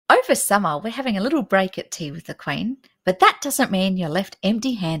Over summer, we're having a little break at Tea with the Queen, but that doesn't mean you're left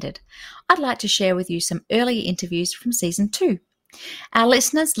empty-handed. I'd like to share with you some early interviews from Season 2. Our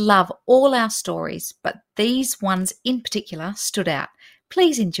listeners love all our stories, but these ones in particular stood out.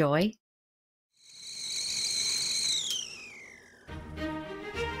 Please enjoy.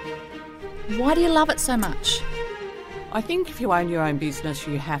 Why do you love it so much? I think if you own your own business,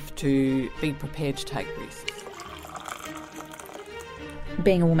 you have to be prepared to take risks.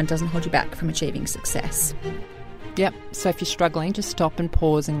 Being a woman doesn't hold you back from achieving success. Yep, so if you're struggling, just stop and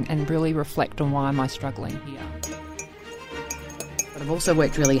pause and really reflect on why am I struggling here. But I've also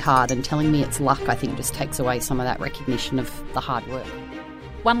worked really hard, and telling me it's luck, I think, just takes away some of that recognition of the hard work.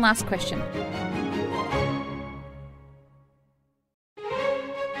 One last question.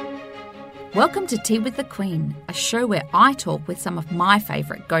 Welcome to Tea with the Queen, a show where I talk with some of my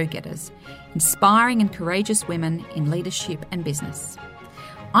favourite go-getters, inspiring and courageous women in leadership and business.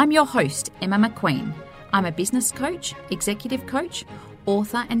 I'm your host, Emma McQueen. I'm a business coach, executive coach,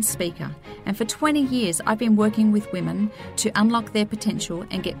 author and speaker, and for 20 years I've been working with women to unlock their potential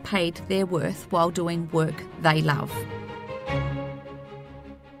and get paid their worth while doing work they love.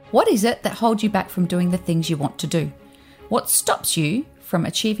 What is it that holds you back from doing the things you want to do? What stops you from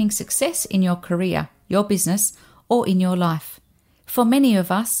achieving success in your career, your business, or in your life? For many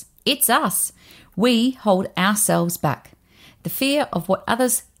of us, it's us. We hold ourselves back. The fear of what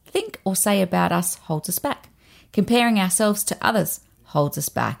others think or say about us holds us back. Comparing ourselves to others holds us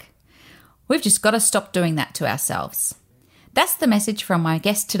back. We've just got to stop doing that to ourselves. That's the message from my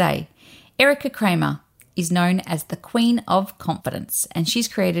guest today. Erika Cramer is known as the Queen of Confidence, and she's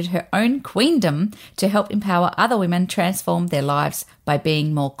created her own queendom to help empower other women transform their lives by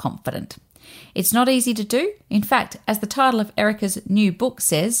being more confident. It's not easy to do. In fact, as the title of Erika's new book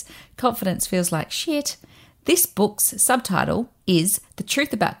says, confidence feels like shit. This book's subtitle is The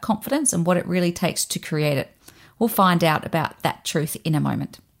Truth About Confidence and What It Really Takes to Create It. We'll find out about that truth in a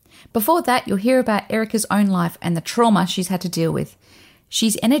moment. Before that, you'll hear about Erika's own life and the trauma she's had to deal with.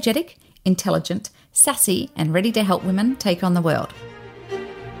 She's energetic, intelligent, sassy, and ready to help women take on the world.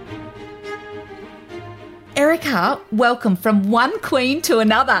 Erika, welcome from one queen to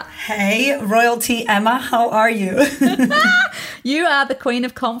another. Hey, royalty Emma, how are you? You are the Queen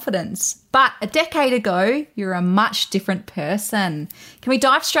of Confidence, but a decade ago, you're a much different person. Can we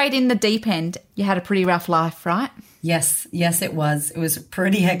dive straight in the deep end? You had a pretty rough life, right? Yes, it was. It was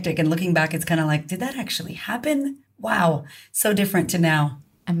pretty hectic, and looking back, it's kind of like, did that actually happen? Wow, so different to now.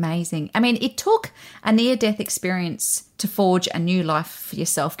 Amazing. I mean, it took a near-death experience to forge a new life for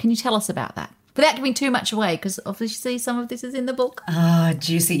yourself. Can you tell us about that? Without giving too much away, because obviously some of this is in the book. Ah,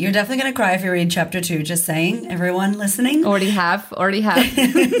 juicy. You're definitely going to cry if you read chapter 2, just saying. Everyone listening? Already have.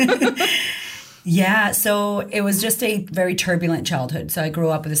 Yeah, so it was just a very turbulent childhood. So I grew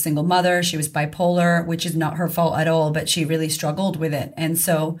up with a single mother. She was bipolar, which is not her fault at all, but she really struggled with it. And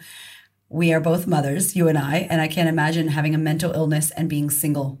so we are both mothers, you and I can't imagine having a mental illness and being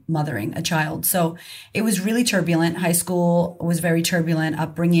single mothering a child. So it was really turbulent. High school was very turbulent.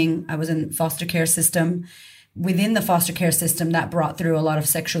 Upbringing, I was in foster care system. Within the foster care system, that brought through a lot of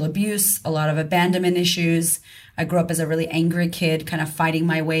sexual abuse, a lot of abandonment issues. I grew up as a really angry kid, kind of fighting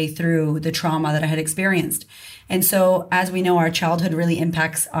my way through the trauma that I had experienced. And so, as we know, our childhood really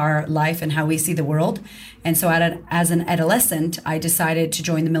impacts our life and how we see the world. And so as an adolescent, I decided to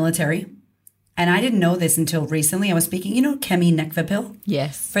join the military. And I didn't know this until recently. I was speaking, you know, Kemi Nekvapil?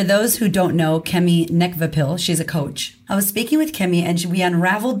 Yes. For those who don't know, Kemi Nekvapil, she's a coach. I was speaking with Kemi and we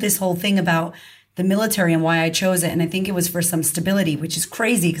unraveled this whole thing about the military and why I chose it. And I think it was for some stability, which is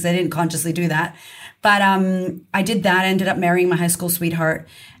crazy because I didn't consciously do that. But I did that. I ended up marrying my high school sweetheart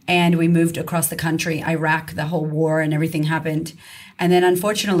and we moved across the country, Iraq, the whole war and everything happened. And then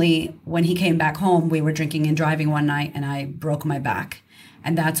unfortunately, when he came back home, we were drinking and driving one night and I broke my back.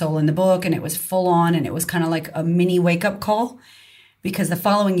 And that's all in the book. And it was full on. And it was kind of like a mini wake up call because the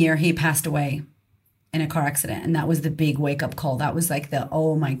following year he passed away in a car accident. And that was the big wake up call. That was like the,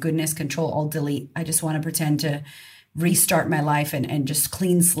 oh my goodness, Control Alt Delete. I just want to pretend to restart my life and just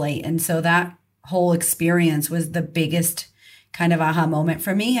clean slate. And so that whole experience was the biggest kind of aha moment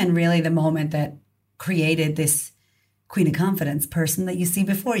for me. And really the moment that created this Queen of Confidence person that you see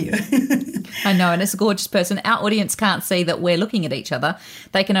before you. I know, and it's a gorgeous person. Our audience can't see that we're looking at each other.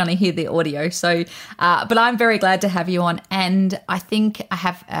 They can only hear the audio. So, but I'm very glad to have you on. And I think I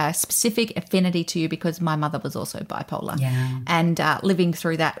have a specific affinity to you because my mother was also bipolar. Yeah. And living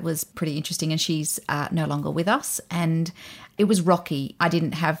through that was pretty interesting. And she's no longer with us. And it was rocky. I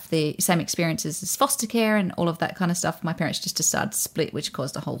didn't have the same experiences as foster care and all of that kind of stuff. My parents just decided to split, which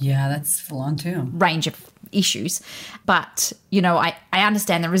caused a whole that's full on too. range of issues. But, you know, I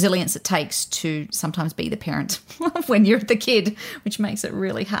understand the resilience it takes to sometimes be the parent when you're the kid, which makes it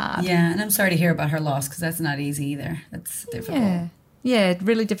really hard. Yeah, and I'm sorry to hear about her loss because that's not easy either. That's difficult. Yeah,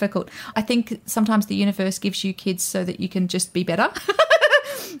 really difficult. I think sometimes the universe gives you kids so that you can just be better.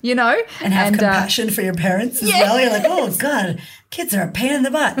 You know, and have compassion for your parents as well. You're like, oh God, kids are a pain in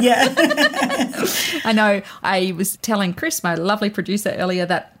the butt. Yeah. I know. I was telling Chris, my lovely producer, earlier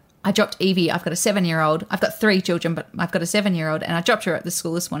that I dropped Evie. I've got a 7-year-old. I've got 3 children, but I've got a 7-year-old, and I dropped her at the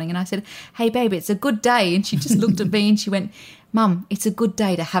school this morning and I said, hey babe, it's a good day. And she just looked at me and she went, Mum, it's a good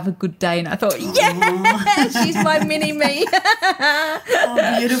day to have a good day. And I thought, she's my mini me.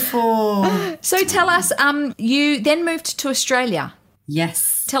 Oh, beautiful. So tell us, you then moved to Australia.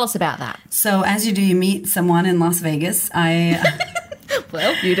 Yes. Tell us about that. So as you do, you meet someone in Las Vegas.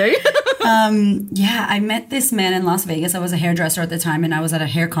 Well, you do. I met this man in Las Vegas. I was a hairdresser at the time and I was at a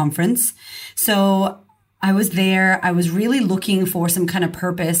hair conference. So I was there. I was really looking for some kind of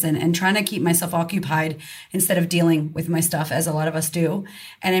purpose and trying to keep myself occupied instead of dealing with my stuff, as a lot of us do.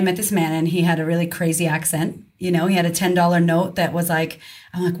 And I met this man and he had a really crazy accent. You know, he had a $10 note that was like,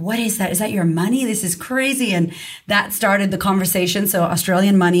 I'm like, what is that? Is that your money? This is crazy. And that started the conversation. So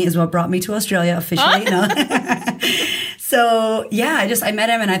Australian money is what brought me to Australia officially. No. So I met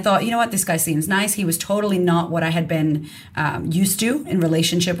him and I thought, you know what, this guy seems nice. He was totally not what I had been used to in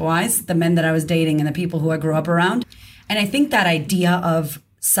relationship wise, the men that I was dating and the people who I grew up around. And I think that idea of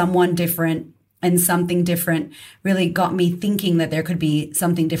someone different and something different really got me thinking that there could be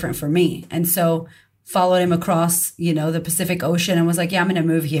something different for me. And so followed him across, the Pacific Ocean and was like, I'm going to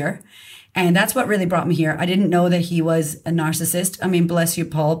move here. And that's what really brought me here. I didn't know that he was a narcissist. I mean, bless you,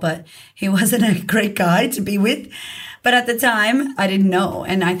 Paul, but he wasn't a great guy to be with. But at the time, I didn't know.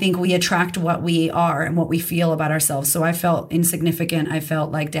 And I think we attract what we are and what we feel about ourselves. So I felt insignificant. I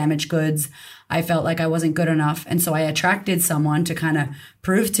felt like damaged goods. I felt like I wasn't good enough. And so I attracted someone to kind of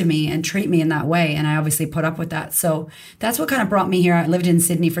prove to me and treat me in that way. And I obviously put up with that. So that's what kind of brought me here. I lived in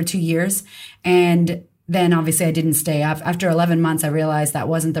Sydney for 2 years. And then obviously I didn't stay. After 11 months, I realized that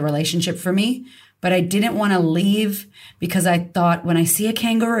wasn't the relationship for me. But I didn't want to leave because I thought when I see a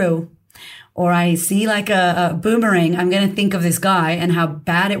kangaroo, or I see like a boomerang, I'm going to think of this guy and how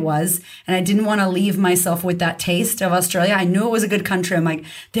bad it was. And I didn't want to leave myself with that taste of Australia. I knew it was a good country. I'm like,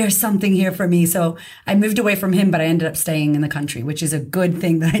 there's something here for me. So I moved away from him, but I ended up staying in the country, which is a good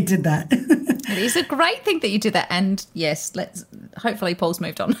thing that I did that. It is a great thing that you did that. And yes, hopefully Paul's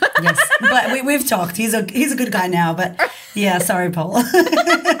moved on. Yes, but we've talked. He's a good guy now, but yeah, sorry, Paul.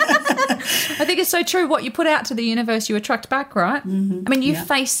 I think it's so true. What you put out to the universe, you attract back, right? Mm-hmm. I mean, you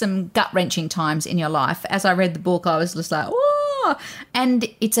faced some gut-wrenching times in your life. As I read the book, I was just like, oh, and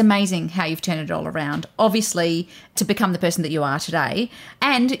it's amazing how you've turned it all around, obviously, to become the person that you are today.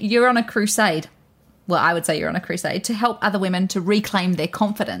 And you're on a crusade. Well, I would say you're on a crusade to help other women to reclaim their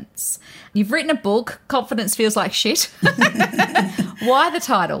confidence. You've written a book, Confidence Feels Like Shit. Why the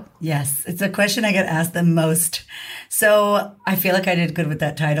title? Yes, it's a question I get asked the most. So I feel like I did good with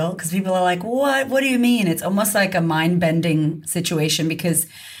that title because people are like, what? What do you mean? It's almost like a mind-bending situation because,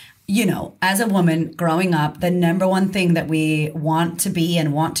 as a woman growing up, the number one thing that we want to be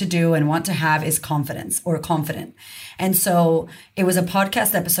and want to do and want to have is confidence or confident. And so it was a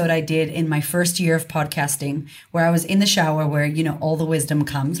podcast episode I did in my first year of podcasting where I was in the shower where, all the wisdom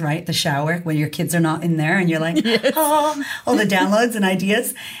comes, right? The shower when your kids are not in there and you're like, yes. Oh, all the downloads and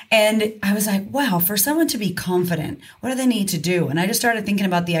ideas. And I was like, wow, for someone to be confident, what do they need to do? And I just started thinking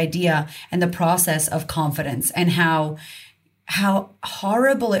about the idea and the process of confidence and how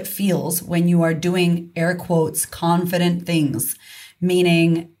horrible it feels when you are doing air quotes, confident things.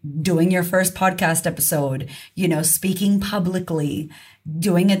 Meaning doing your first podcast episode, speaking publicly,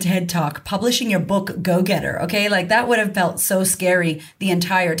 doing a TED Talk, publishing your book, Go Getter. Okay. Like that would have felt so scary the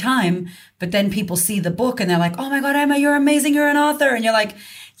entire time. But then people see the book and they're like, oh my God, Emma, you're amazing. You're an author. And you're like,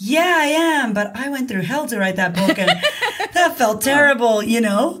 yeah, I am. But I went through hell to write that book and that felt terrible,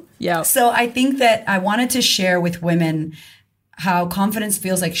 Yeah. So I think that I wanted to share with women how confidence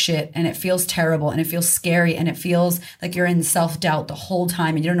feels like shit and it feels terrible and it feels scary and it feels like you're in self-doubt the whole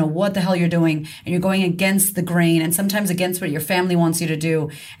time and you don't know what the hell you're doing and you're going against the grain and sometimes against what your family wants you to do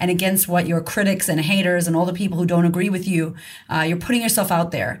and against what your critics and haters and all the people who don't agree with you, you're putting yourself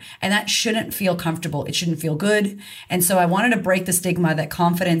out there and that shouldn't feel comfortable. It shouldn't feel good. And so I wanted to break the stigma that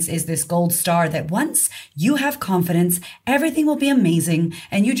confidence is this gold star that once you have confidence, everything will be amazing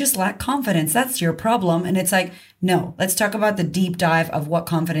and you just lack confidence. That's your problem. And it's like, No, let's talk about the deep dive of what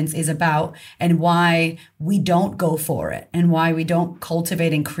confidence is about and why we don't go for it and why we don't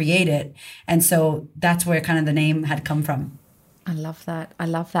cultivate and create it. And so that's where kind of the name had come from. I love that. I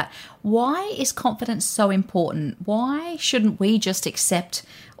love that. Why is confidence so important? Why shouldn't we just accept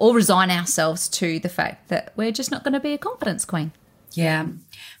or resign ourselves to the fact that we're just not going to be a confidence queen? Yeah.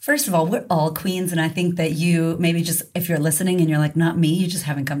 First of all, we're all queens. And I think that you maybe just, if you're listening and you're like, not me, you just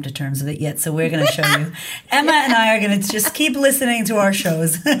haven't come to terms with it yet. So we're going to show you. Emma and I are going to just keep listening to our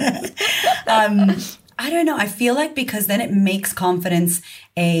shows. I don't know. I feel like because then it makes confidence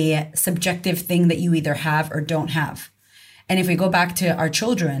a subjective thing that you either have or don't have. And if we go back to our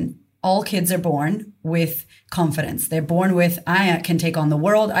children, all kids are born with confidence. They're born with, I can take on the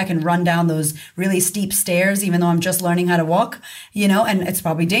world. I can run down those really steep stairs, even though I'm just learning how to walk, and it's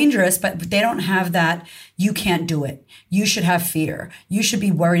probably dangerous, but they don't have that. You can't do it. You should have fear. You should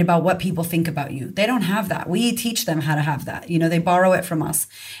be worried about what people think about you. They don't have that. We teach them how to have that. They borrow it from us.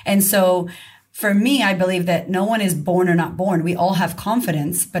 And so for me, I believe that no one is born or not born. We all have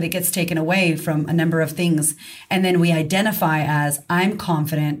confidence, but it gets taken away from a number of things. And then we identify as I'm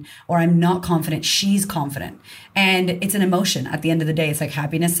confident or I'm not confident. She's confident. And it's an emotion at the end of the day. It's like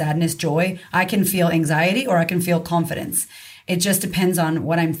happiness, sadness, joy. I can feel anxiety or I can feel confidence. It just depends on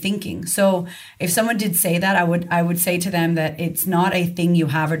what I'm thinking. So if someone did say that, I would say to them that it's not a thing you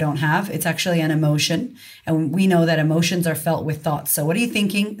have or don't have. It's actually an emotion. And we know that emotions are felt with thoughts. So what are you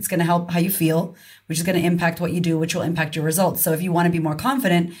thinking? It's going to help how you feel, which is going to impact what you do, which will impact your results. So if you want to be more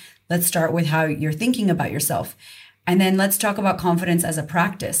confident, let's start with how you're thinking about yourself. And then let's talk about confidence as a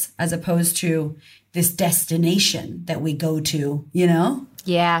practice, as opposed to this destination that we go to,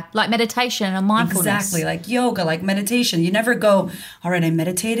 Yeah, like meditation and mindfulness. Exactly, like yoga, like meditation. You never go, all right, I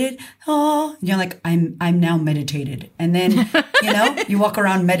meditated. Oh, and you're like, I'm now meditated. And then, you walk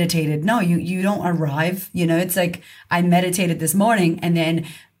around meditated. No, you don't arrive. It's like I meditated this morning and then,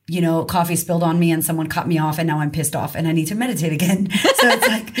 coffee spilled on me and someone cut me off and now I'm pissed off and I need to meditate again. So it's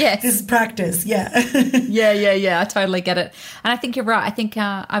like, yes. This is practice. Yeah. Yeah. I totally get it. And I think you're right. I think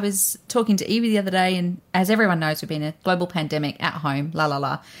I was talking to Evie the other day, and as everyone knows, we've been in a global pandemic at home,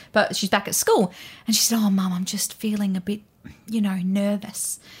 but she's back at school and she said, oh, Mum, I'm just feeling a bit,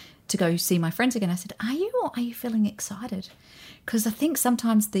 nervous to go see my friends again. I said, are you, or are you feeling excited? Because I think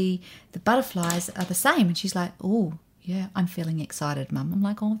sometimes the butterflies are the same. And she's like, oh, yeah, I'm feeling excited, Mum. I'm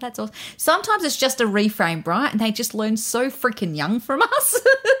like, oh, that's awesome. Sometimes it's just a reframe, right? And they just learn so freaking young from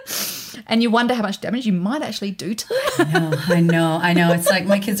us. And you wonder how much damage you might actually do to them. I know. It's like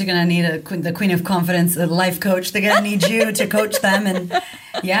my kids are going to need the queen of confidence, a life coach. They're going to need you to coach them. And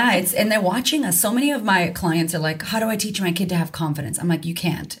yeah, and they're watching us. So many of my clients are like, how do I teach my kid to have confidence? I'm like, you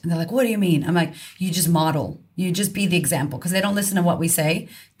can't. And they're like, what do you mean? I'm like, you just model. You just be the example, because they don't listen to what we say.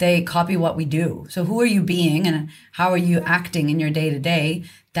 They copy what we do. So who are you being and how are you acting in your day to day?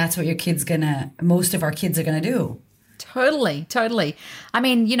 That's what most of our kids are going to do. Totally. I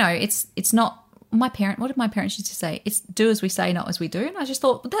mean, it's not what did my parents used to say? It's do as we say, not as we do. And I just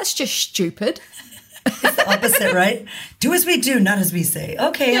thought, well, that's just stupid. It's the opposite, right? Do as we do, not as we say.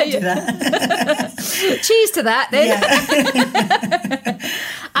 Okay, I'll do that. Cheers to that then. Yeah.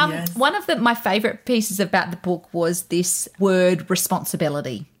 Yes. One of my favourite pieces about the book was this word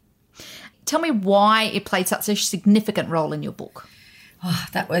responsibility. Tell me why it played such a significant role in your book. Oh,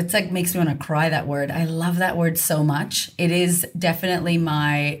 it's like makes me want to cry, that word. I love that word so much. It is definitely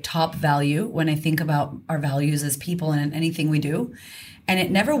my top value when I think about our values as people and anything we do. And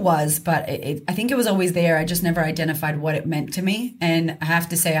it never was, but I think it was always there. I just never identified what it meant to me. And I have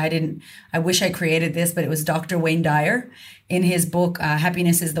to say, I wish I created this, but it was Dr. Wayne Dyer in his book,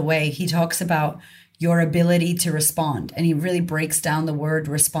 Happiness is the Way. He talks about your ability to respond. And he really breaks down the word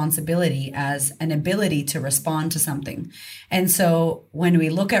responsibility as an ability to respond to something. And so when we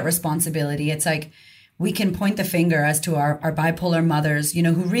look at responsibility, it's like we can point the finger as to our bipolar mothers,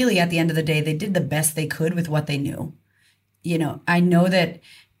 who really at the end of the day, they did the best they could with what they knew. I know that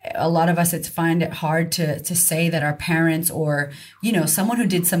a lot of us find it hard to say that our parents or, someone who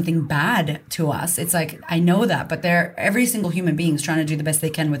did something bad to us. It's like, I know that, but every single human being is trying to do the best they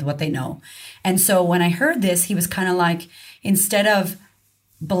can with what they know. And so when I heard this, he was kind of like, instead of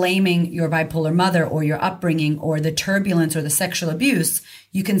blaming your bipolar mother or your upbringing or the turbulence or the sexual abuse,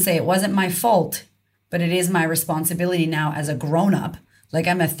 you can say it wasn't my fault, but it is my responsibility now as a grown-up. Like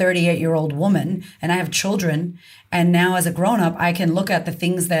I'm a 38-year-old woman and I have children. And now as a grown-up, I can look at the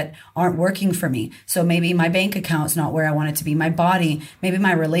things that aren't working for me. So maybe my bank account's not where I want it to be. My body, maybe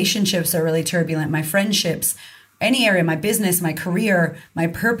my relationships are really turbulent. My friendships, any area, my business, my career, my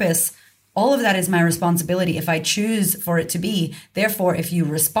purpose, all of that is my responsibility if I choose for it to be. Therefore, if you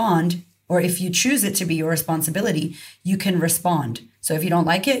respond or if you choose it to be your responsibility, you can respond. So if you don't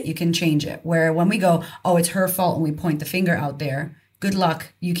like it, you can change it. Where when we go, oh, it's her fault, and we point the finger out there, good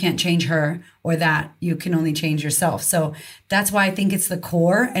luck. You can't change her or that. You can only change yourself. So that's why I think it's the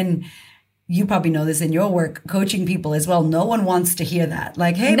core. And you probably know this in your work, coaching people as well. No one wants to hear that.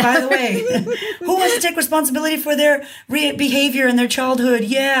 Like, hey, by the way, who wants to take responsibility for their behavior in their childhood?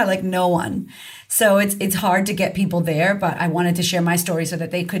 Yeah, like no one. So it's hard to get people there, but I wanted to share my story so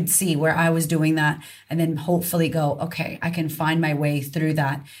that they could see where I was doing that and then hopefully go, okay, I can find my way through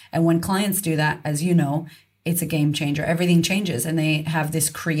that. And when clients do that, as you know, it's a game changer. Everything changes and they have this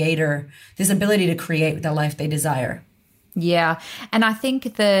ability to create the life they desire. Yeah. And I think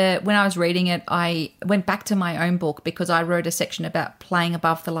when I was reading it, I went back to my own book because I wrote a section about playing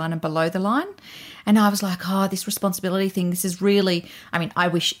above the line and below the line. And I was like, oh, this responsibility thing, this is really, I mean, I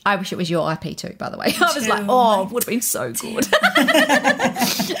wish it was your IP too, by the way. I was like, oh, it would have been so good.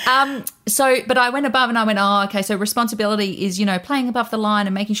 But I went above and I went, oh, okay, so responsibility is, playing above the line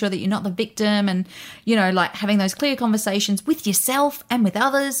and making sure that you're not the victim and, like having those clear conversations with yourself and with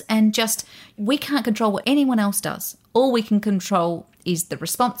others, and just, we can't control what anyone else does. All we can control is the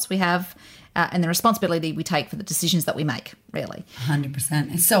response we have and the responsibility we take for the decisions that we make, really.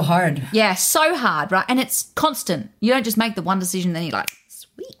 100%. It's so hard. Yeah, so hard, right? And it's constant. You don't just make the one decision, then you're like,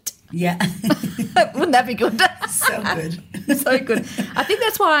 sweet. Yeah. Wouldn't that be good? So good. So good. I think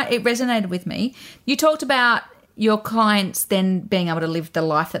that's why it resonated with me. You talked about your clients then being able to live the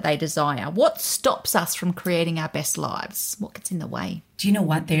life that they desire. What stops us from creating our best lives? What gets in the way? Do you know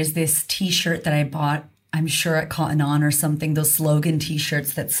what? There's this T-shirt that I bought, I'm sure at Cotton On or something, those slogan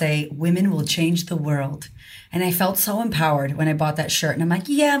T-shirts that say, women will change the world. And I felt so empowered when I bought that shirt. And I'm like,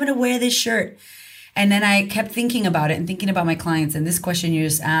 yeah, I'm going to wear this shirt. And then I kept thinking about it and thinking about my clients and this question you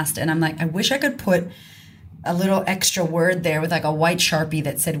just asked. And I'm like, I wish I could put a little extra word there with like a white Sharpie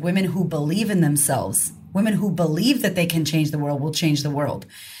that said, women who believe in themselves, women who believe that they can change the world will change the world.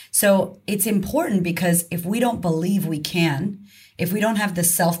 So it's important because if we don't believe we can, if we don't have the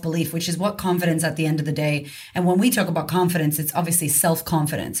self-belief, which is what confidence at the end of the day, and when we talk about confidence, it's obviously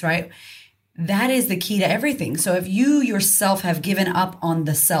self-confidence, right? That is the key to everything. So if you yourself have given up on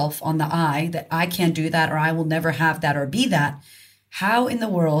the self, on the I, that I can't do that or I will never have that or be that, how in the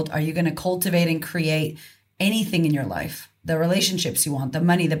world are you going to cultivate and create anything in your life? The relationships you want, the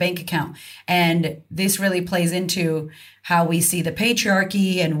money, the bank account. And this really plays into how we see the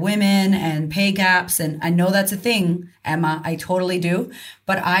patriarchy and women and pay gaps. And I know that's a thing, Emma, I totally do.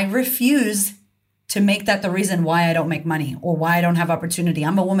 But I refuse to make that the reason why I don't make money or why I don't have opportunity.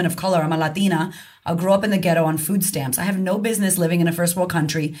 I'm a woman of color. I'm a Latina. I grew up in the ghetto on food stamps. I have no business living in a first world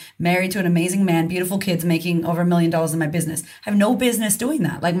country, married to an amazing man, beautiful kids, making over $1 million in my business. I have no business doing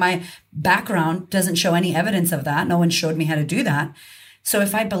that. Like my background doesn't show any evidence of that. No one showed me how to do that. So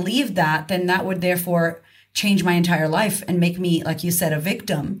if I believed that, then that would therefore change my entire life and make me, like you said, a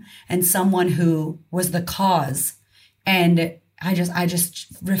victim and someone who was the cause. And I just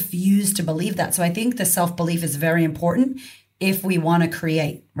refuse to believe that. So I think the self-belief is very important if we want to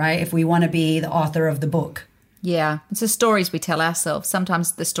create, right? If we want to be the author of the book. Yeah. It's the stories we tell ourselves.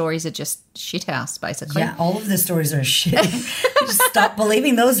 Sometimes the stories are just shithouse, basically. Yeah, all of the stories are shit. Just stop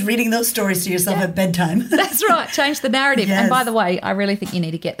believing those, reading those stories to yourself at bedtime. That's right. Change the narrative. Yes. And by the way, I really think you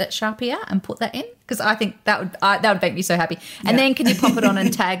need to get that Sharpie out and put that in because I think that would make me so happy. And then can you pop it on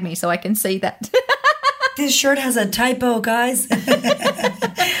and tag me so I can see that? This shirt has a typo, guys.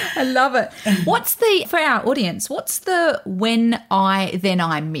 I love it. For our audience, what's the when I, then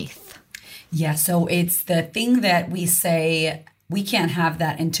I myth? Yeah, so it's the thing that we say, we can't have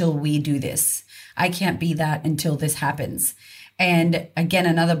that until we do this. I can't be that until this happens. And again,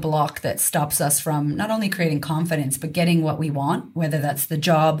 another block that stops us from not only creating confidence, but getting what we want, whether that's the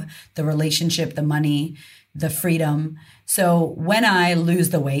job, the relationship, the money, the freedom. So when I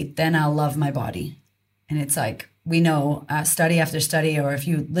lose the weight, then I'll love my body. And it's like, we know study after study, or if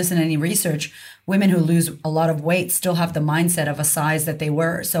you listen to any research, women who lose a lot of weight still have the mindset of a size that they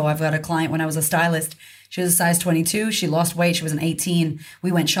were. So I've got a client when I was a stylist, she was a size 22. She lost weight. She was an 18.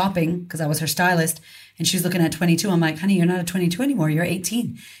 We went shopping because I was her stylist and she's looking at 22. I'm like, honey, you're not a 22 anymore. You're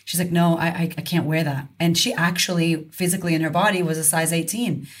 18. She's like, no, I can't wear that. And she actually physically in her body was a size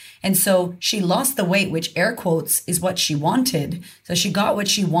 18. And so she lost the weight, which air quotes is what she wanted. So she got what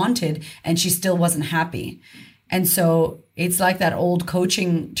she wanted and she still wasn't happy. And so it's like that old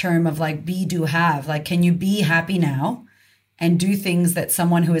coaching term of like be, do, have. Like, can you be happy now and do things that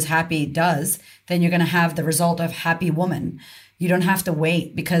someone who is happy does? Then you're going to have the result of happy woman. You don't have to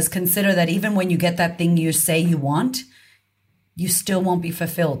wait, because consider that even when you get that thing you say you want, you still won't be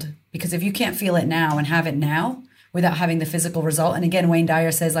fulfilled. Because if you can't feel it now and have it now without having the physical result. And again, Wayne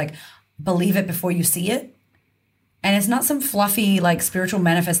Dyer says like, believe it before you see it. And it's not some fluffy, like, spiritual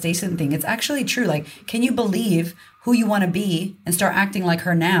manifestation thing. It's actually true. Like, can you believe who you want to be and start acting like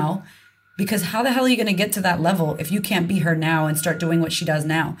her now? Because how the hell are you going to get to that level if you can't be her now and start doing what she does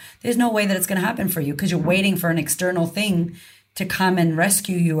now? There's no way that it's going to happen for you because you're waiting for an external thing to come and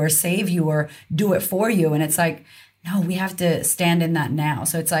rescue you or save you or do it for you. And it's like, no, we have to stand in that now.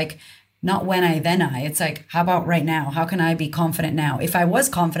 So it's like, not when I, then I. It's like, how about right now? How can I be confident now? If I was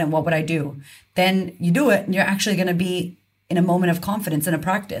confident, what would I do? Then you do it and you're actually going to be in a moment of confidence in a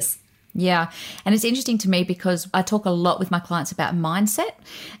practice. Yeah. And it's interesting to me because I talk a lot with my clients about mindset.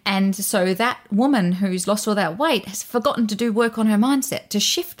 And so that woman who's lost all that weight has forgotten to do work on her mindset to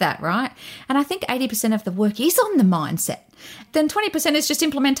shift that, right? And I think 80% of the work is on the mindset. Then 20% is just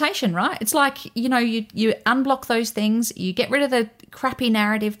implementation, right? It's like, you unblock those things, you get rid of the crappy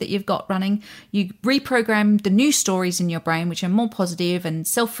narrative that you've got running, you reprogram the new stories in your brain, which are more positive and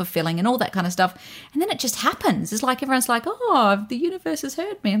self-fulfilling and all that kind of stuff. And then it just happens. It's like everyone's like, oh, the universe has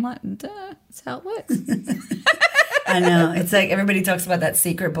heard me. I'm like, duh, that's how it works. I know. It's like everybody talks about that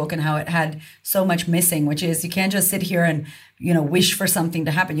secret book and how it had so much missing, which is you can't just sit here and, wish for something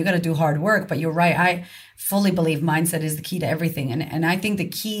to happen. You got to do hard work. But you're right. I fully believe mindset is the key to everything. And I think the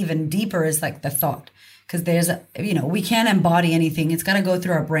key even deeper is like the thought. Because we can't embody anything. It's got to go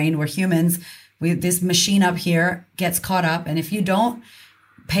through our brain. We're humans. This machine up here gets caught up. And if you don't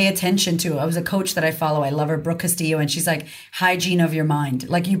pay attention to, I was a coach that I follow. I love her, Brooke Castillo. And she's like, hygiene of your mind.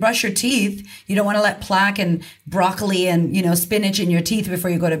 Like you brush your teeth. You don't want to let plaque and broccoli and, spinach in your teeth before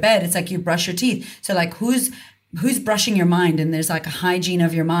you go to bed. It's like you brush your teeth. So like who's brushing your mind? And there's like a hygiene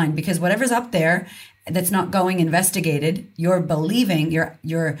of your mind because whatever's up there that's not going investigated, you're believing,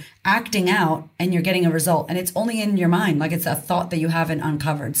 you're acting out and you're getting a result. And it's only in your mind. Like it's a thought that you haven't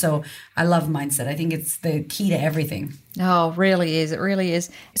uncovered. So I love mindset. I think it's the key to everything. Oh, it really is. It really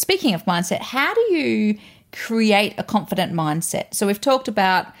is. Speaking of mindset, how do you create a confident mindset? So we've talked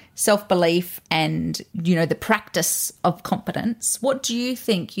about self-belief and, the practice of confidence. What do you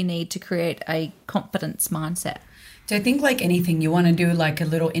think you need to create a confidence mindset? So I think like anything, you want to do like a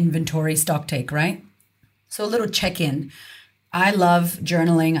little inventory stock take, right? So a little check-in. I love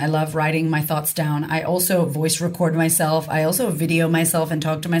journaling. I love writing my thoughts down. I also voice record myself. I also video myself and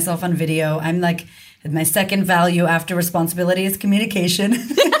talk to myself on video. I'm like, my second value after responsibility is communication.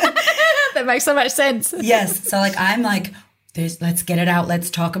 That makes so much sense. Yes. So like, I'm like, let's get it out. Let's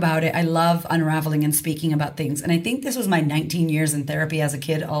talk about it. I love unraveling and speaking about things. And I think this was my 19 years in therapy as a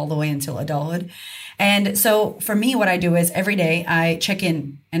kid all the way until adulthood. And so for me, what I do is every day I check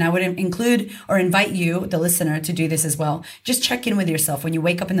in, and I would include or invite you, the listener, to do this as well. Just check in with yourself. When you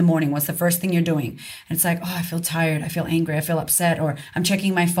wake up in the morning, what's the first thing you're doing? And it's like, oh, I feel tired. I feel angry. I feel upset. Or I'm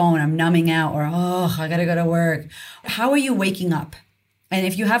checking my phone. I'm numbing out. Or, oh, I got to go to work. How are you waking up? And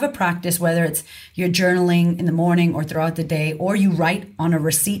if you have a practice, whether it's you're journaling in the morning or throughout the day, or you write on a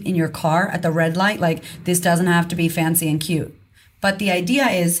receipt in your car at the red light, like this doesn't have to be fancy and cute. But the idea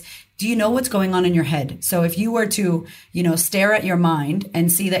is, do you know what's going on in your head? So if you were to, stare at your mind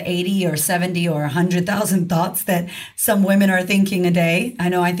and see the 80 or 70 or 100,000 thoughts that some women are thinking a day, I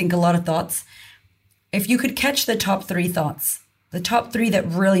know I think a lot of thoughts. If you could catch the top 3 thoughts, the top 3 that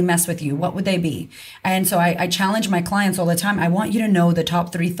really mess with you, what would they be? And so I challenge my clients all the time. I want you to know the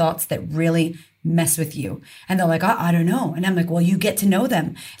top 3 thoughts that really mess with you. And they're like, oh, I don't know. And I'm like, well, you get to know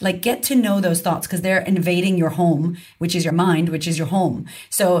them. Like, get to know those thoughts because they're invading your home, which is your mind, which is your home.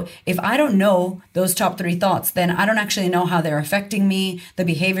 So if I don't know those top 3 thoughts, then I don't actually know how they're affecting me, the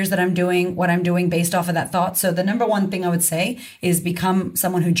behaviors that I'm doing, what I'm doing based off of that thought. So the number one thing I would say is become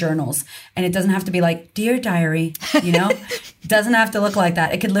someone who journals. And it doesn't have to be like, dear diary, It doesn't have to look like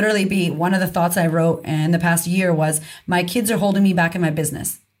that. It could literally be one of the thoughts I wrote in the past year was, my kids are holding me back in my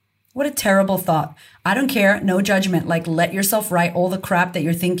business. What a terrible thought. I don't care. No judgment. Like, let yourself write all the crap that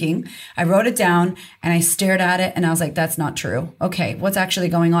you're thinking. I wrote it down and I stared at it and I was like, that's not true. Okay, what's actually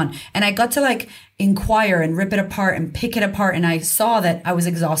going on? And I got to like inquire and rip it apart and pick it apart. And I saw that I was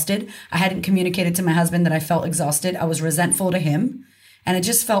exhausted. I hadn't communicated to my husband that I felt exhausted. I was resentful to him. And I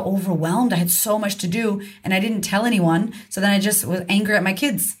just felt overwhelmed. I had so much to do and I didn't tell anyone. So then I just was angry at my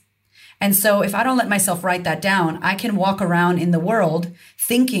kids. And so if I don't let myself write that down, I can walk around in the world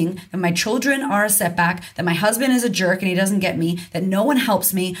thinking that my children are a setback, that my husband is a jerk and he doesn't get me, that no one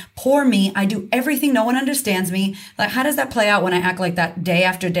helps me, poor me, I do everything, no one understands me. Like, how does that play out when I act like that day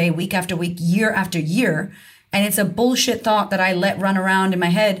after day, week after week, year after year? And it's a bullshit thought that I let run around in my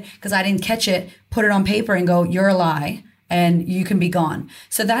head because I didn't catch it, put it on paper and go, you're a lie. And you can be gone.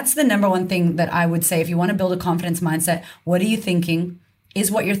 So that's the number one thing that I would say. If you want to build a confidence mindset, what are you thinking?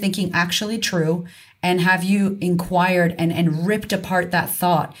 Is what you're thinking actually true? And have you inquired and ripped apart that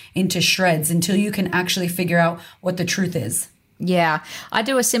thought into shreds until you can actually figure out what the truth is? Yeah, I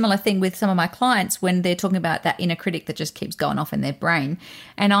do a similar thing with some of my clients when they're talking about that inner critic that just keeps going off in their brain.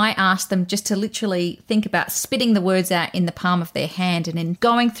 And I ask them just to literally think about spitting the words out in the palm of their hand and then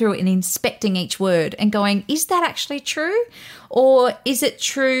going through it and inspecting each word and going, is that actually true? Or is it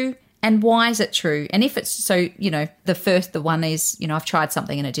true? And why is it true? And if it's so, the one is, I've tried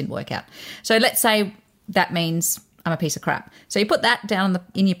something and it didn't work out. So let's say that means I'm a piece of crap. So you put that down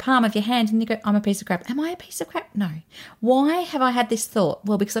in your palm of your hand and you go, I'm a piece of crap. Am I a piece of crap? No. Why have I had this thought?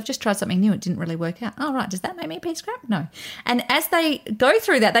 Well, because I've just tried something new. It didn't really work out. Oh, right. Does that make me a piece of crap? No. And as they go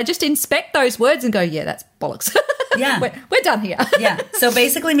through that, they just inspect those words and go, yeah, that's bollocks. Yeah. We're done here. Yeah. So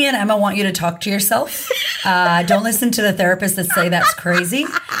basically me and Emma want you to talk to yourself. Don't listen to the therapists that say that's crazy,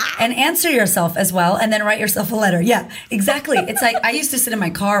 and answer yourself as well, and then write yourself a letter. Yeah, exactly. It's like I used to sit in my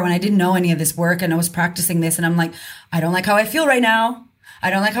car when I didn't know any of this work and I was practicing this, and I'm like, I don't like how I feel right now. I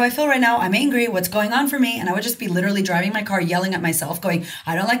don't like how I feel right now. I'm angry. What's going on for me? And I would just be literally driving my car, yelling at myself, going,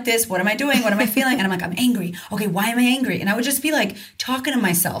 I don't like this. What am I doing? What am I feeling? And I'm like, I'm angry. Okay, why am I angry? And I would just be like talking to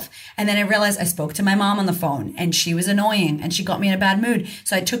myself. And then I realized I spoke to my mom on the phone and she was annoying and she got me in a bad mood.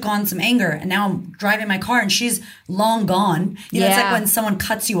 So I took on some anger and now I'm driving my car and she's long gone. It's like when someone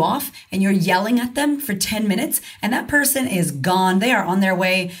cuts you off and you're yelling at them for 10 minutes and that person is gone. They are on their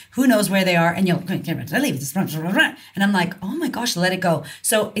way. Who knows where they are? And you're like, leave this. And I'm like, oh my gosh, let it go.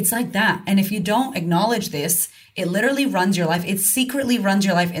 So it's like that. And if you don't acknowledge this, it literally runs your life. It secretly runs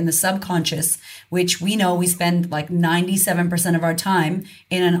your life in the subconscious, which we know we spend like 97% of our time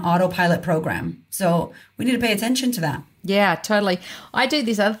in an autopilot program. So we need to pay attention to that. Yeah, totally. I do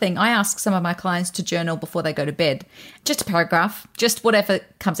this other thing. I ask some of my clients to journal before they go to bed. Just a paragraph, just whatever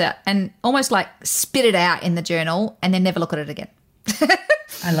comes out, and almost like spit it out in the journal and then never look at it again.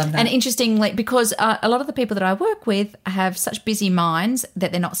 I love that. And interestingly, because a lot of the people that I work with have such busy minds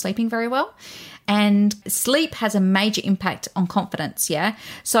that they're not sleeping very well. And sleep has a major impact on confidence, yeah?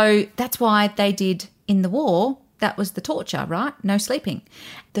 So that's why they did in the war, that was the torture, right? No sleeping.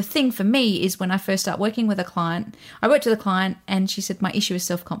 The thing for me is when I first start working with a client, I worked with a client and she said, my issue is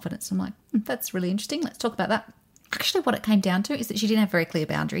self-confidence. I'm like, that's really interesting. Let's talk about that. Actually, what it came down to is that she didn't have very clear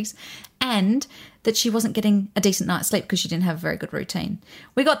boundaries and that she wasn't getting a decent night's sleep because she didn't have a very good routine.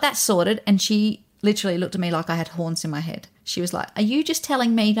 We got that sorted and she literally looked at me like I had horns in my head. She was like, are you just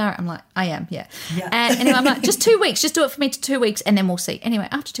telling me no? I'm like, I am, yeah. And anyway, I'm like, just 2 weeks. Just do it for me to 2 weeks and then we'll see. Anyway,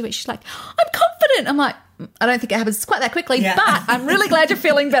 after 2 weeks, she's like, I'm confident. I'm like, I don't think it happens quite that quickly, but I'm really glad you're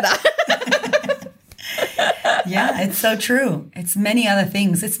feeling better. Yeah, it's so true. It's many other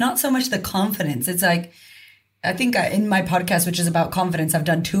things. It's not so much the confidence. It's like, I think in my podcast, which is about confidence, I've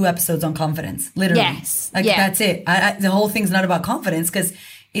done 2 episodes on confidence, literally. Yes. Like that's it. The whole thing's not about confidence because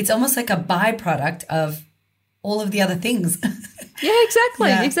it's almost like a byproduct of all of the other things. Yeah,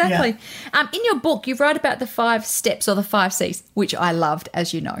 exactly. Exactly. Yeah. In your book, you write about the 5 steps or the 5 C's, which I loved,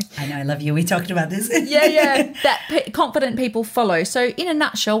 as you know. I know, I love you. We talked about this. Yeah. That confident people follow. So in a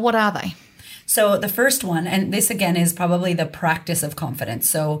nutshell, what are they? So the first one, and this again is probably the practice of confidence.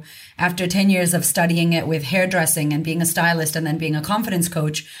 So after 10 years of studying it with hairdressing and being a stylist and then being a confidence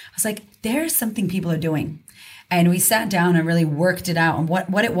coach, I was like, there's something people are doing. And we sat down and really worked it out. And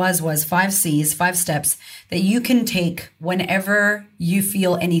what it was 5 C's, 5 steps that you can take whenever you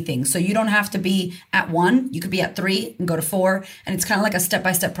feel anything. So you don't have to be at 1. You could be at 3 and go to 4. And it's kind of like a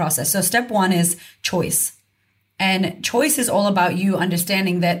step-by-step process. So step 1 is choice. And choice is all about you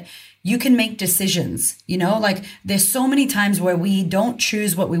understanding that you can make decisions, like there's so many times where we don't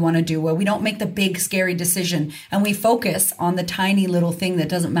choose what we want to do, where we don't make the big, scary decision and we focus on the tiny little thing that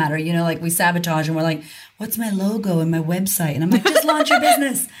doesn't matter. Like we sabotage and we're like, what's my logo and my website? And I'm like, just launch your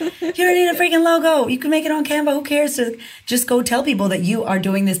business. You don't need a freaking logo. You can make it on Canva. Who cares to just go tell people that you are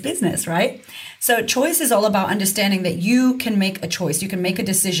doing this business, right? So choice is all about understanding that you can make a choice. You can make a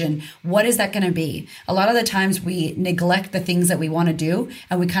decision. What is that going to be? A lot of the times we neglect the things that we want to do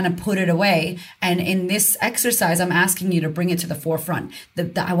and we kind of put it away. And in this exercise, I'm asking you to bring it to the forefront.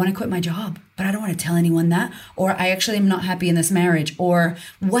 I want to quit my job, but I don't want to tell anyone that. Or I actually am not happy in this marriage, or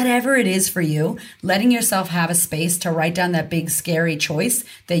whatever it is for you, letting yourself have a space to write down that big, scary choice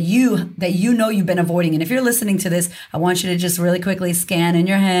that you know you've been avoiding. And if you're listening to this, I want you to just really quickly scan in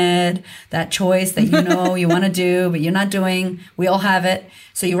your head that choice that you know you want to do, but you're not doing. We all have it.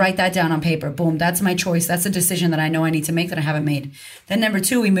 So you write that down on paper. Boom, that's my choice. That's a decision that I know I need to make that I haven't made. Then number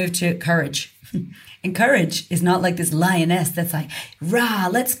 2, we move to courage. And courage is not like this lioness that's like, rah,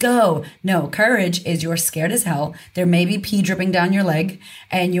 let's go. No, courage is you're scared as hell. There may be pee dripping down your leg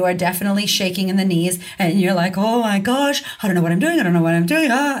and you are definitely shaking in the knees and you're like, oh my gosh, I don't know what I'm doing.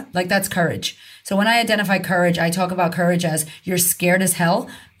 Like that's courage. So when I identify courage, I talk about courage as you're scared as hell,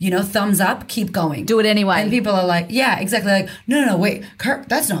 thumbs up, keep going. Do it anyway. And people are like, yeah, exactly. Like, no, wait,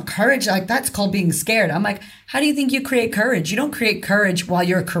 that's not courage. Like, that's called being scared. I'm like, how do you think you create courage? You don't create courage while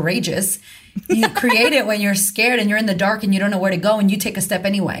you're courageous. You create it when you're scared and you're in the dark and you don't know where to go and you take a step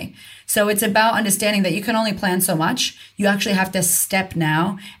anyway. So it's about understanding that you can only plan so much. You actually have to step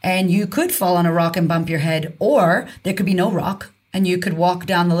now, and you could fall on a rock and bump your head, or there could be no rock and you could walk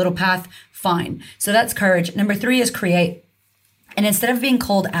down the little path fine. So that's courage. Number 3 is create. And instead of being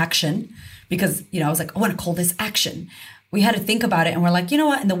called action, because, I was like, I want to call this action. We had to think about it, and we're like, you know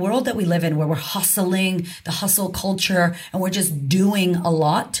what? In the world that we live in, where we're hustling, the hustle culture, and we're just doing a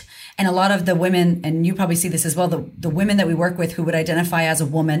lot. And a lot of the women, and you probably see this as well, the women that we work with who would identify as a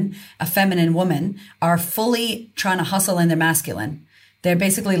woman, a feminine woman, are fully trying to hustle in their masculine. They're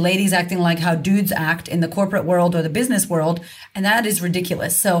basically ladies acting like how dudes act in the corporate world or the business world. And that is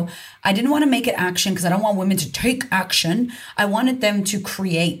ridiculous. So I didn't want to make it action because I don't want women to take action. I wanted them to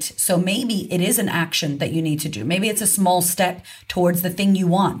create. So maybe it is an action that you need to do. Maybe it's a small step towards the thing you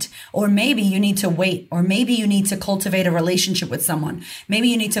want. Or maybe you need to wait. Or maybe you need to cultivate a relationship with someone. Maybe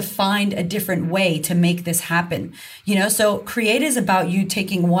you need to find a different way to make this happen. So create is about you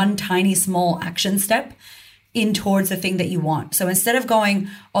taking one tiny small action step in towards the thing that you want. So instead of going,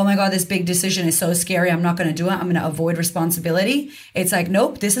 oh my God, this big decision is so scary, I'm not going to do it, I'm going to avoid responsibility. It's like,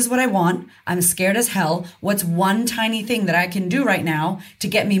 nope, this is what I want. I'm scared as hell. What's one tiny thing that I can do right now to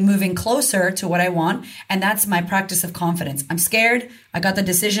get me moving closer to what I want? And that's my practice of confidence. I'm scared. I got the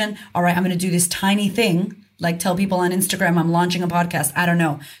decision. All right, I'm going to do this tiny thing. Like tell people on Instagram, I'm launching a podcast. I don't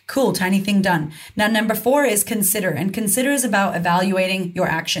know. Cool. Tiny thing done. Now, number 4 is consider. And consider is about evaluating your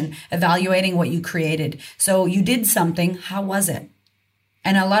action, evaluating what you created. So you did something. How was it?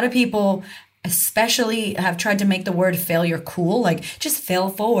 And a lot of people especially have tried to make the word failure cool, like just fail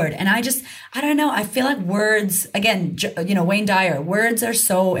forward. And I don't know. I feel like words, again, Wayne Dyer, words are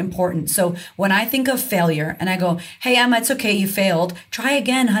so important. So when I think of failure and I go, hey, Emma, it's okay. You failed. Try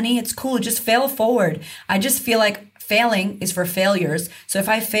again, honey. It's cool. Just fail forward. I just feel like failing is for failures. So if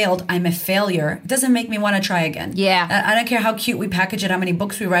I failed, I'm a failure. It doesn't make me want to try again. Yeah. I don't care how cute we package it, how many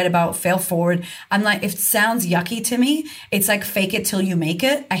books we write about fail forward. I'm like, if it sounds yucky to me, it's like fake it till you make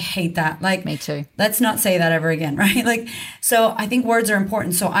it. I hate that. Like, me too. Let's not say that ever again, right? So I think words are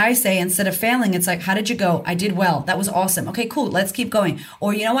important. So I say, instead of failing, it's like, how did you go? I did well. That was awesome. Okay, cool. Let's keep going.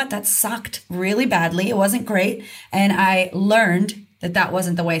 Or you know what? That sucked really badly. It wasn't great. And I learned that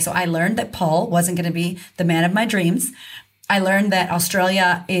wasn't the way. So I learned that Paul wasn't going to be the man of my dreams. I learned that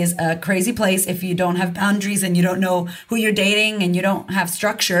Australia is a crazy place if you don't have boundaries and you don't know who you're dating and you don't have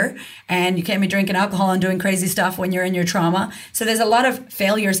structure, and you can't be drinking alcohol and doing crazy stuff when you're in your trauma. So there's a lot of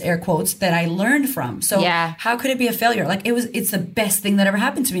failures, air quotes, that I learned from. So How could it be a failure? Like it's the best thing that ever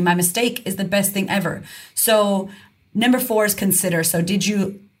happened to me. My mistake is the best thing ever. So number 4 is consider. So did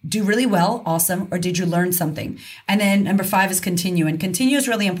you do really well? Awesome. Or did you learn something? And then number 5 is continue. And continue is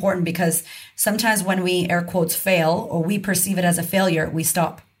really important because sometimes when we air quotes fail or we perceive it as a failure, we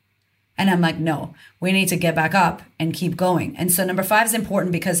stop. And I'm like, no, we need to get back up and keep going. And so number 5 is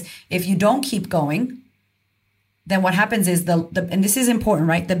important because if you don't keep going, then what happens is and this is important,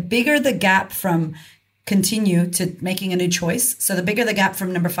 right? The bigger the gap from continue to making a new choice. So the bigger the gap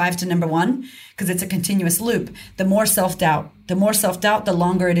from number 5 to number 1, because it's a continuous loop, the more self-doubt. The more self-doubt, the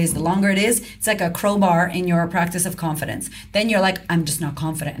longer it is. The longer it is, it's like a crowbar in your practice of confidence. Then you're like, I'm just not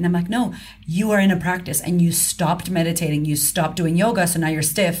confident. And I'm like, no, you are in a practice and you stopped meditating. You stopped doing yoga. So now you're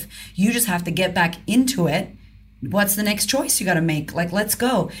stiff. You just have to get back into it. What's the next choice you got to make? Like, let's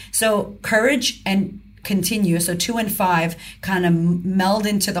go. So courage and continue. So 2 and 5 kind of meld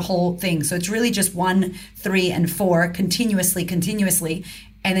into the whole thing. So it's really just 1, 3, and 4 continuously.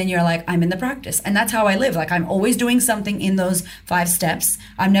 And then you're like, I'm in the practice. And that's how I live. Like I'm always doing something in those 5 steps.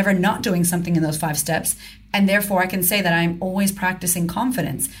 I'm never not doing something in those 5 steps. And therefore I can say that I'm always practicing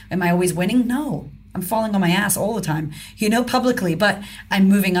confidence. Am I always winning? No. I'm falling on my ass all the time, publicly, but I'm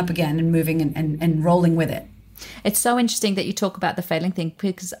moving up again and moving and rolling with it. It's so interesting that you talk about the failing thing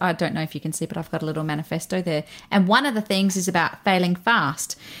because I don't know if you can see, but I've got a little manifesto there. And one of the things is about failing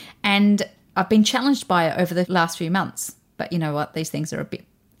fast. And I've been challenged by it over the last few months. But you know what? These things are a bit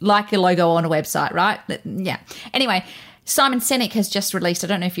like a logo on a website, right? Yeah. Anyway, Simon Sinek has just released, I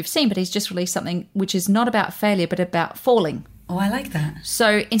don't know if you've seen, but he's just released something which is not about failure, but about falling. Oh, I like that.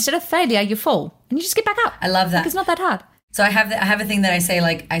 So instead of failure, you fall and you just get back up. I love that. Like it's not that hard. So I have a thing that I say,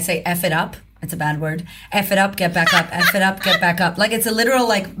 like I say, F it up. It's a bad word. F it up, get back up. F it up, get back up. Like, it's a literal,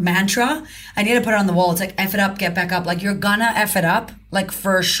 like, mantra. I need to put it on the wall. It's like, F it up, get back up. Like, you're gonna F it up, like,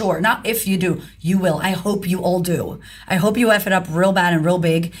 for sure. Not if you do. You will. I hope you all do. I hope you F it up real bad and real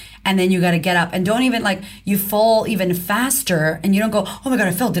big, and then you gotta get up. And don't even, like, you fall even faster, and you don't go, oh my God,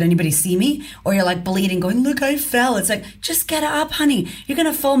 I fell. Did anybody see me? Or you're, like, bleeding, going, look, I fell. It's like, just get up, honey. You're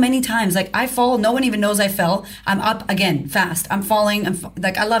gonna fall many times. Like, I fall. No one even knows I fell. I'm up again, fast. I'm falling.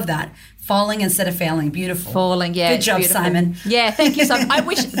 Like, I love that. Falling instead of failing. Beautiful. Falling, yeah. Good job, beautiful. Simon. Yeah, thank you, Simon. I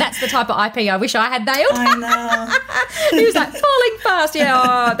wish that's the type of IP I wish I had nailed. I know. He was like, falling fast. Yeah,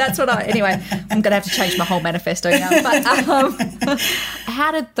 oh, that's what anyway, I'm going to have to change my whole manifesto now. But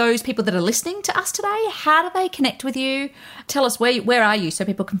how did those people that are listening to us today, how do they connect with you? Tell us, where are you so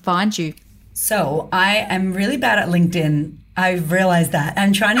people can find you? So I am really bad at LinkedIn. I've realized that.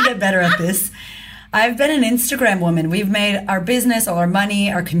 I'm trying to get better at this. I've been an Instagram woman. We've made our business, all our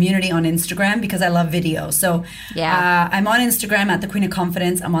money, our community on Instagram because I love video. So I'm on Instagram at The Queen of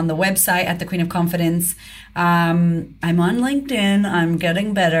Confidence. I'm on the website at The Queen of Confidence. I'm on LinkedIn. I'm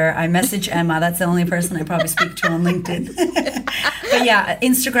getting better. I message Emma. That's the only person I probably speak to on LinkedIn. But yeah,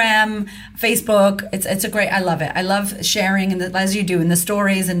 Instagram, Facebook, it's a great, I love it. I love sharing, and as you do, in the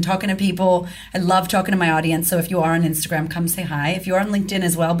stories and talking to people. I love talking to my audience. So if you are on Instagram, come say hi. If you're on LinkedIn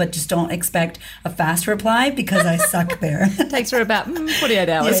as well, but just don't expect a fast reply because I suck there. It takes her about 48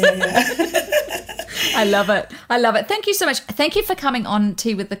 hours. Yeah. I love it. I love it. Thank you so much. Thank you for coming on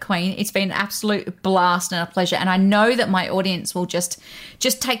Tea with the Queen. It's been an absolute blast and a pleasure. And I know that my audience will just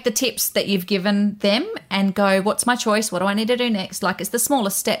take the tips that you've given them and go, what's my choice? What do I need to do next? Like, it's the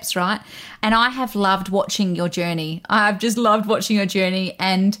smallest steps, right? And I have loved watching your journey. I've just loved watching your journey,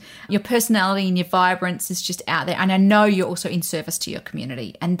 and your personality and your vibrance is just out there. And I know you're also in service to your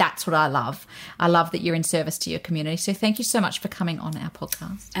community. And that's what I love. I love that you're in service to your community. So thank you so much for coming on our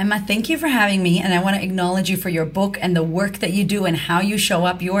podcast. Emma, thank you for having me. And I want to acknowledge you for your book and the work that you do and how you show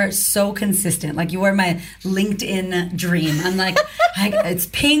up. You are so consistent. Like, you are my LinkedIn dream. I'm like, it's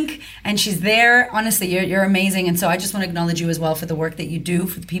pink and she's there. Honestly, you're amazing. And so I just want to acknowledge you as well for the work that you do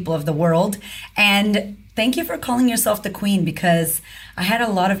for the people of the world. And thank you for calling yourself the Queen, because I had a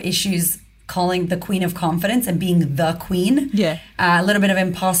lot of issues calling the Queen of Confidence and being the Queen. Yeah. A little bit of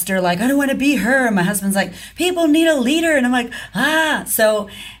imposter, like, I don't want to be her. My husband's like, people need a leader. And I'm like, So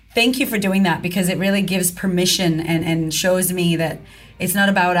thank you for doing that, because it really gives permission and shows me that it's not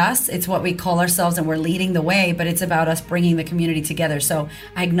about us. It's what we call ourselves, and we're leading the way, but it's about us bringing the community together. So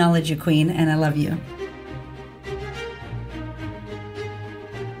I acknowledge you, Queen, and I love you.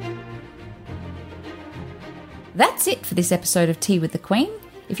 That's it for this episode of Tea with the Queen.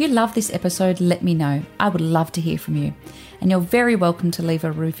 If you love this episode, let me know. I would love to hear from you. And you're very welcome to leave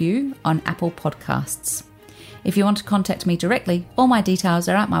a review on Apple Podcasts. If you want to contact me directly, all my details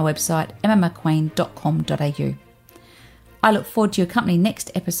are at my website, emmamcqueen.com.au. I look forward to your company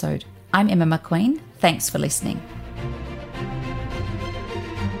next episode. I'm Emma McQueen. Thanks for listening.